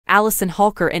Allison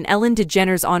Halker and Ellen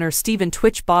DeGeneres honor Stephen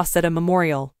Twitch boss at a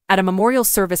memorial. At a memorial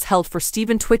service held for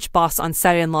Stephen Twitch boss on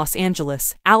Saturday in Los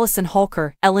Angeles, Allison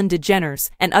Halker, Ellen DeGeneres,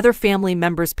 and other family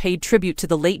members paid tribute to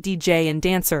the late DJ and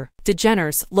dancer.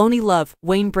 DeGeneres, Lonnie Love,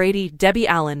 Wayne Brady, Debbie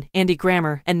Allen, Andy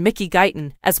Grammer, and Mickey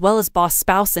Guyton, as well as boss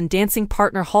spouse and dancing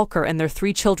partner Halker and their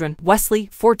 3 children, Wesley,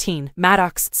 14,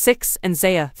 Maddox, 6, and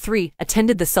Zaya, 3,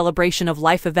 attended the Celebration of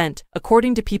Life event,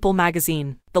 according to People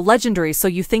magazine. The legendary So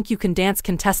You Think You Can Dance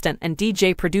contestant and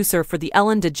DJ producer for the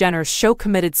Ellen DeGeneres show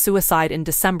committed suicide in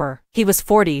December. He was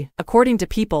 40, according to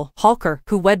People. Halker,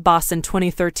 who wed boss in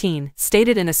 2013,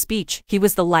 stated in a speech, "He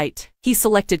was the light. He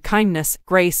selected kindness,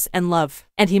 grace, and love,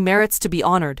 and he merits to be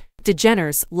honored."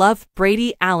 DeGeneres, Love,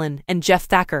 Brady, Allen, and Jeff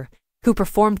Thacker, who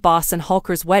performed boss and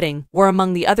Halker's wedding, were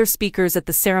among the other speakers at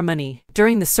the ceremony.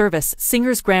 During the service,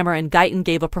 singers Grammer and Guyton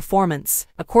gave a performance.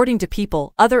 According to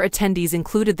People, other attendees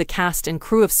included the cast and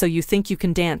crew of So You Think You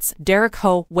Can Dance, Derek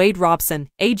Ho, Wade Robson,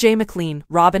 A.J. McLean,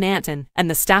 Robin Anton, and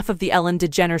the staff of the Ellen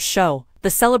DeGeneres show. The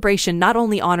celebration not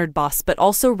only honored Boss but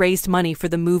also raised money for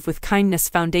the Move with Kindness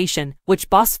Foundation,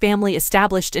 which Boss family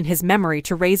established in his memory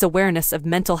to raise awareness of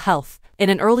mental health. In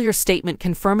an earlier statement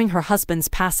confirming her husband's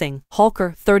passing,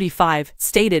 Halker, 35,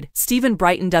 stated, "Stephen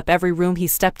brightened up every room he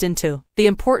stepped into. The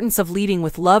importance of leading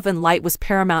with love and light was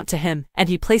paramount to him, and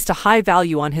he placed a high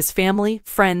value on his family,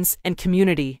 friends, and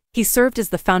community. He served as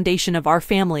the foundation of our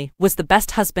family, was the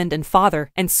best husband and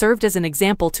father, and served as an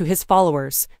example to his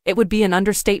followers. It would be an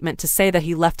understatement to say that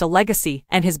he left a legacy,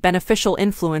 and his beneficial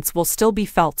influence will still be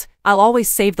felt. I'll always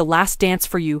save the last dance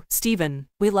for you, Stephen.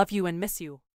 We love you and miss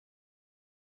you."